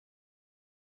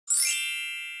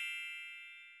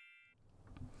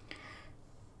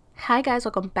Hi guys,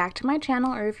 welcome back to my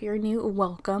channel, or if you're new,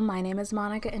 welcome. My name is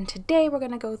Monica and today we're going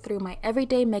to go through my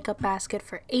everyday makeup basket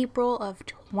for April of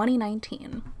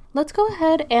 2019. Let's go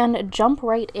ahead and jump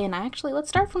right in. Let's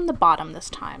start from the bottom this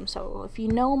time. So if you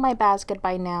know my basket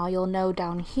by now, you'll know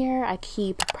down here I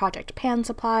keep Project Pan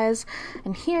supplies,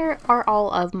 and here are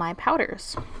all of my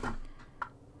powders.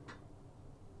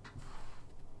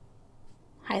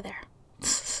 Hi there.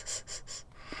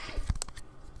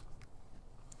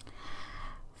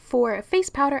 For face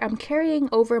powder, I'm carrying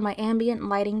over my ambient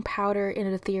lighting powder in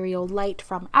an ethereal light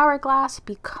from Hourglass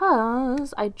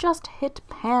because I just hit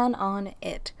pan on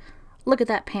it. Look at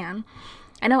that pan.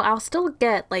 I know I'll still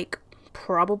get like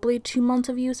probably 2 months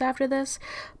of use after this,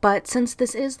 but since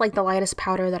this is like the lightest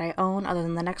powder that I own other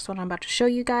than the next one I'm about to show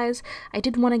you guys, I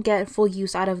did want to get full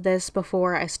use out of this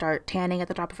before I start tanning at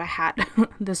the top of a hat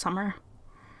this summer.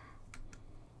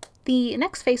 The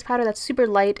next face powder that's super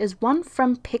light is one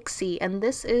from Pixi, and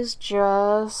this is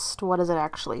just, what is it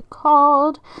actually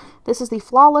called? This is the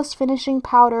Flawless Finishing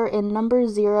Powder in number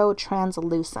 0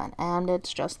 Translucent, and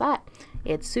it's just that.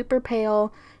 It's super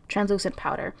pale, translucent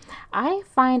powder. I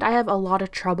find I have a lot of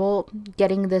trouble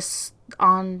getting this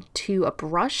onto a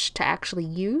brush to actually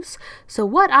use, so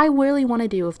what I really want to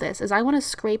do with this is I want to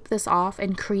scrape this off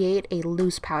and create a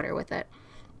loose powder with it.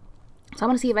 So I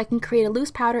want to see if I can create a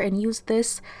loose powder and use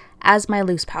this as my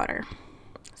loose powder.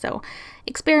 So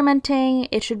experimenting,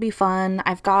 it should be fun.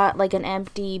 I've got like an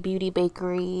empty Beauty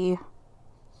Bakery.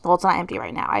 Well, it's not empty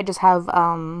right now. I just have,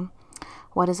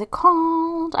 what is it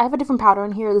called? I have a different powder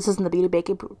in here. This isn't the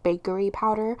Beauty Bakery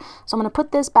powder. So I'm going to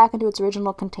put this back into its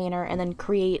original container and then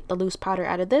create the loose powder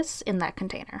out of this in that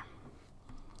container.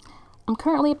 I'm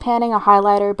currently panning a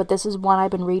highlighter, but this is one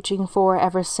I've been reaching for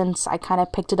ever since I kind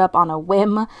of picked it up on a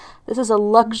whim. This is a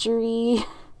luxury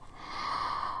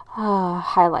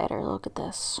highlighter. Look at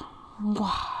this.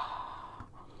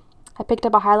 I picked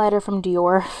up a highlighter from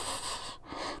Dior.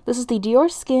 This is the Dior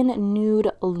Skin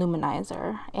Nude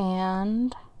Luminizer,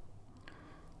 and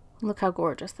look how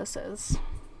gorgeous this is.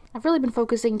 I've really been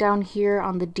focusing down here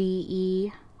on the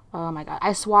DE. Oh my god.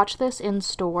 I swatched this in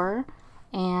store,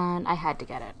 and I had to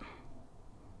get it.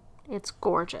 It's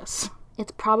gorgeous.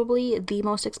 It's probably the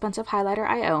most expensive highlighter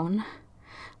I own,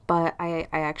 but I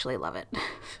actually love it.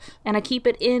 And I keep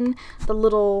it in the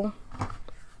little,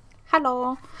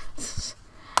 hello,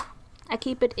 I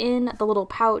keep it in the little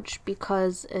pouch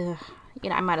because, you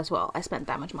know, I might as well. I spent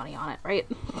that much money on it, right?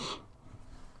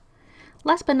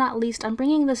 Last but not least, I'm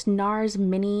bringing this NARS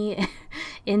Mini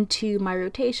into my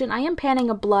rotation. I am panning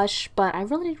a blush, but I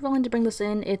really need to bring this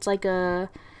in. It's like a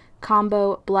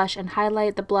combo blush and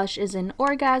highlight. The blush is in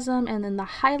Orgasm, and then the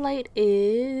highlight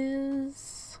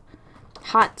is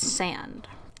Hot Sand.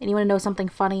 And you want to know something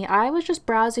funny? I was just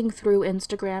browsing through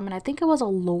Instagram, and I think it was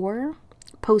Allure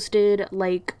posted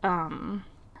like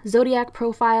zodiac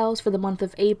profiles for the month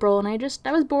of April, and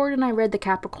I was bored and I read the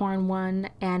Capricorn one,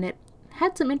 and it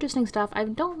had some interesting stuff. I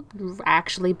don't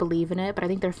actually believe in it, but I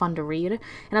think they're fun to read.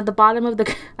 And at the bottom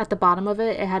of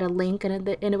it, it had a link, and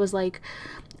it was like,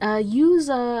 use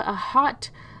a hot,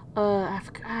 I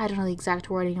don't know the exact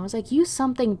wording. It was like, use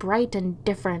something bright and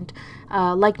different,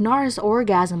 like NARS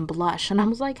Orgasm Blush. And I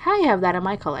was like, I have that in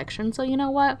my collection, so you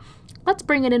know what? Let's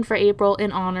bring it in for April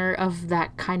in honor of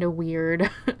that kind of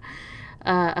weird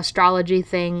astrology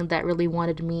thing that really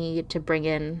wanted me to bring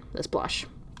in this blush.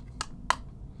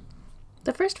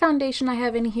 The first foundation I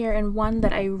have in here, and one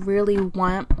that I really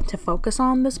want to focus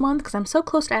on this month because I'm so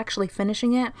close to actually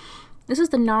finishing it, this is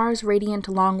the NARS Radiant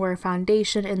Longwear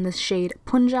Foundation in the shade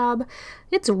Punjab.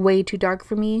 It's way too dark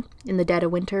for me in the dead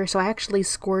of winter, so I actually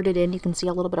squirted in, you can see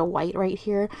a little bit of white right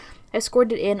here. I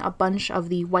squirted in a bunch of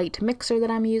the white mixer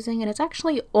that I'm using, and it's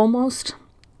actually almost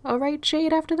a right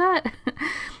shade after that.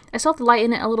 I still have to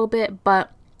lighten it a little bit,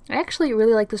 but I actually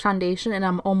really like this foundation, and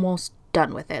I'm almost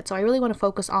done with it. So I really want to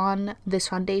focus on this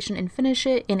foundation and finish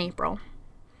it in April.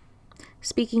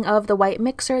 Speaking of the white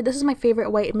mixer, this is my favorite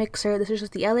white mixer. This is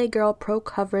just the LA Girl Pro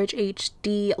Coverage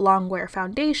HD Longwear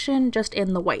Foundation, just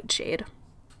in the white shade.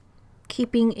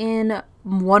 Keeping in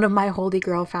one of my holy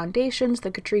grail foundations,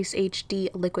 the Catrice HD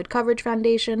Liquid Coverage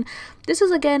Foundation. This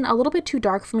is, again, a little bit too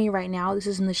dark for me right now. This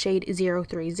is in the shade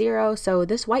 030, so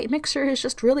this white mixer is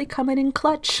just really coming in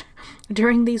clutch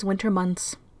during these winter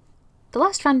months. The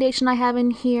last foundation I have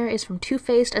in here is from Too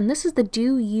Faced, and this is the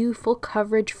Do You Full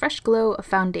Coverage Fresh Glow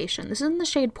Foundation. This is in the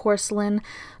shade Porcelain,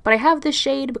 but I have this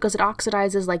shade because it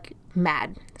oxidizes like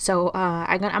mad. So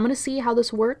I'm gonna see how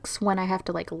this works when I have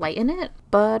to like lighten it,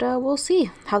 but we'll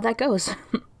see how that goes.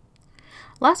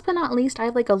 Last but not least, I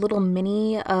have like a little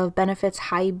mini of Benefit's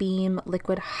High Beam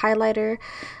Liquid Highlighter.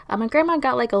 My grandma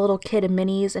got like a little kit of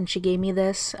minis and she gave me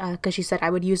this because she said I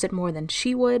would use it more than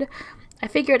she would. I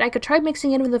figured I could try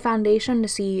mixing it with the foundation to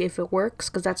see if it works,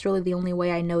 because that's really the only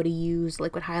way I know to use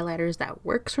liquid highlighters that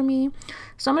works for me.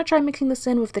 So I'm going to try mixing this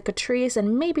in with the Catrice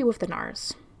and maybe with the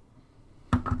NARS.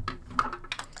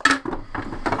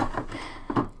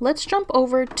 Let's jump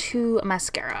over to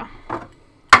mascara.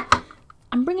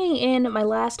 I'm bringing in my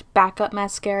last backup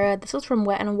mascara. This is from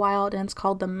Wet n Wild and it's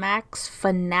called the Max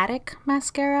Fanatic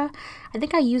Mascara. I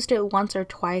think I used it once or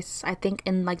twice, I think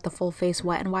in like the full face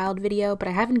Wet n Wild video, but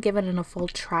I haven't given it a full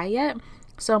try yet.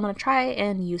 So I'm going to try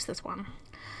and use this one.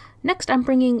 Next, I'm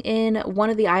bringing in one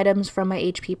of the items from my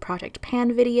HP Project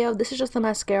Pan video. This is just the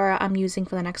mascara I'm using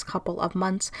for the next couple of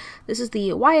months. This is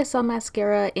the YSL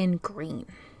mascara in green.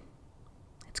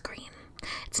 It's green.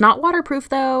 It's not waterproof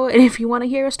though, and if you want to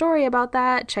hear a story about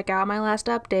that, check out my last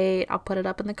update. I'll put it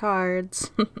up in the cards.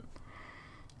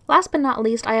 Last but not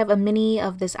least, I have a mini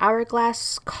of this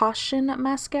Hourglass Caution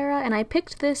mascara, and I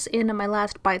picked this in my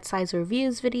last Bite Size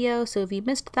Reviews video, so if you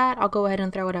missed that, I'll go ahead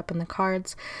and throw it up in the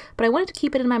cards. But I wanted to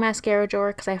keep it in my mascara drawer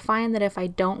because I find that if I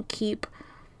don't keep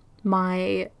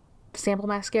my sample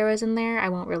mascaras in there, I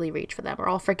won't really reach for them, or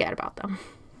I'll forget about them.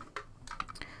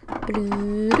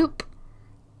 Bloop.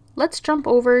 Let's jump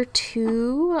over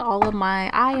to all of my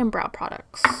eye and brow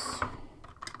products.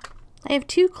 I have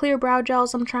two clear brow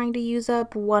gels I'm trying to use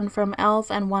up, one from e.l.f.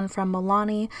 and one from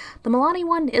Milani. The Milani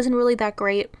one isn't really that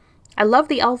great. I love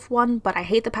the e.l.f. one, but I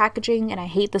hate the packaging and I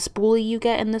hate the spoolie you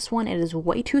get in this one. It is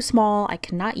way too small. I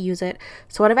cannot use it.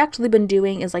 So what I've actually been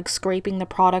doing is like scraping the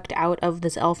product out of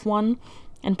this e.l.f. one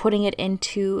and putting it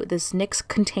into this NYX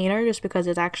container just because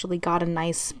it's actually got a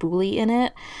nice spoolie in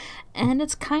it. And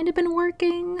it's kind of been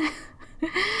working.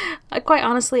 Quite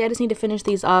honestly, I just need to finish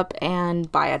these up and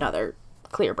buy another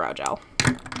clear brow gel.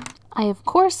 I of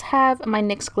course have my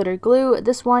NYX glitter glue.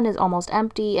 This one is almost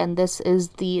empty and this is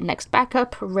the next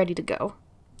backup ready to go.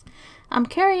 I'm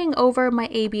carrying over my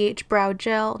ABH brow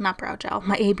gel, not brow gel,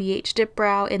 my ABH dip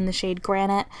brow in the shade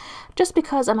Granite, just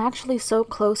because I'm actually so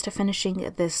close to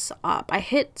finishing this up. I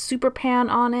hit super pan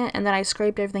on it and then I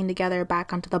scraped everything together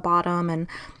back onto the bottom, and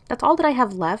that's all that I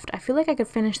have left. I feel like I could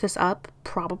finish this up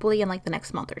probably in like the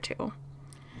next month or two.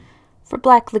 For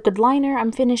black liquid liner,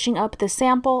 I'm finishing up the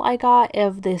sample I got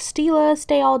of the Stila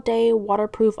Stay All Day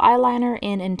Waterproof Eyeliner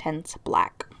in Intense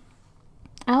Black.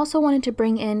 I also wanted to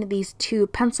bring in these two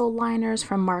pencil liners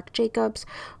from Marc Jacobs,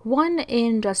 one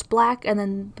in just black and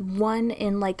then one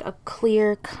in like a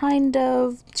clear kind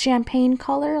of champagne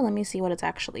color. Let me see what it's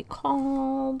actually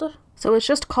called. So it's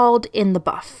just called In the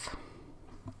Buff.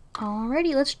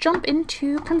 Alrighty, let's jump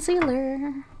into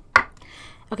concealer.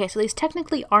 Okay, so these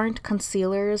technically aren't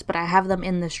concealers, but I have them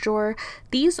in this drawer.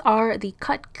 These are the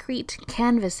Cut Create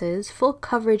Canvases Full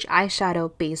Coverage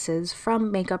Eyeshadow Bases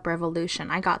from Makeup Revolution.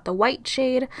 I got the white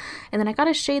shade, and then I got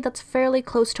a shade that's fairly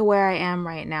close to where I am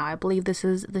right now. I believe this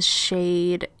is the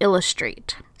shade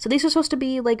Illustrate. So these are supposed to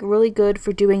be like really good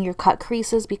for doing your cut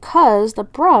creases because the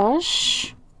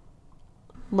brush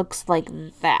looks like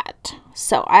that.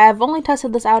 So I have only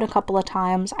tested this out a couple of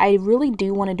times. I really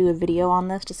do want to do a video on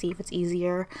this to see if it's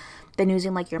easier than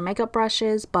using like your makeup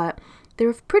brushes, but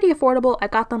they're pretty affordable. I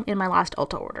got them in my last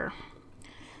Ulta order.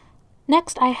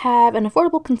 Next, I have an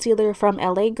affordable concealer from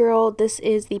LA Girl. This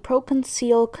is the Pro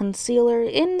Conceal Concealer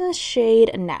in the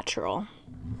shade Natural.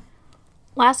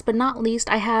 Last but not least,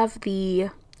 I have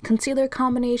the concealer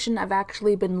combination I've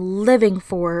actually been living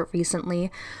for recently.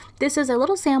 This is a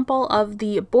little sample of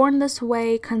the Born This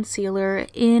Way concealer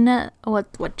in,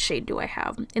 what shade do I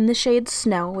have? In the shade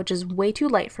Snow, which is way too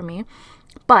light for me,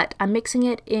 but I'm mixing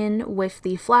it in with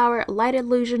the Flower Light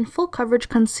Illusion Full Coverage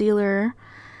Concealer.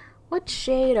 What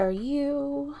shade are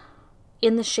you?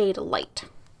 In the shade Light.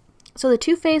 So the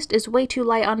Too Faced is way too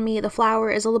light on me, the Flower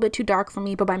is a little bit too dark for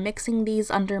me, but by mixing these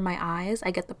under my eyes,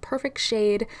 I get the perfect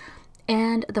shade.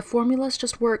 And the formulas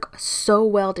just work so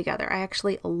well together. I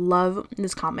actually love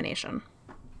this combination.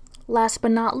 Last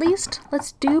but not least,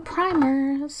 let's do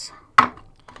primers.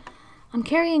 I'm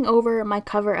carrying over my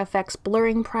Cover FX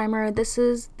Blurring Primer. This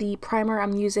is the primer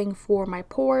I'm using for my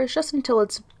pores just until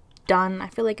it's done. I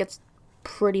feel like it's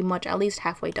pretty much at least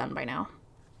halfway done by now.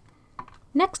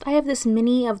 Next, I have this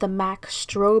mini of the MAC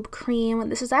Strobe Cream.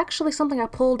 This is actually something I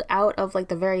pulled out of like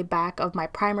the very back of my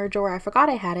primer drawer. I forgot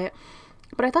I had it.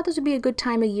 But I thought this would be a good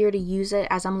time of year to use it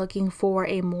as I'm looking for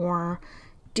a more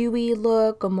dewy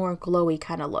look, a more glowy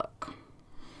kind of look.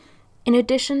 In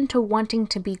addition to wanting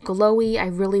to be glowy, I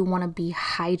really want to be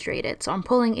hydrated. So I'm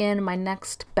pulling in my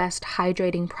next best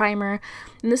hydrating primer.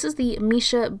 And this is the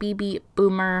Misha BB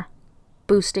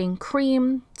boosting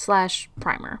cream slash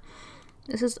primer.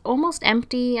 This is almost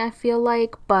empty, I feel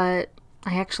like, but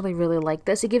I actually really like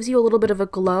this. It gives you a little bit of a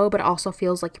glow, but it also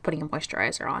feels like you're putting a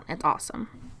moisturizer on. It's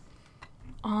awesome.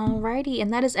 Alrighty,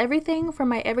 and that is everything for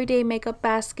my everyday makeup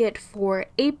basket for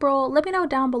April. Let me know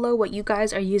down below what you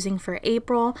guys are using for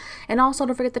April, and also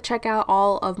don't forget to check out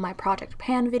all of my Project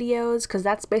Pan videos, because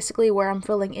that's basically where I'm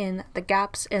filling in the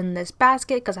gaps in this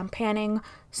basket, because I'm panning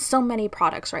so many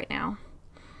products right now.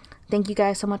 Thank you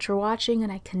guys so much for watching,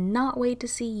 and I cannot wait to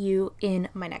see you in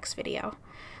my next video.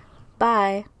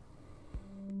 Bye!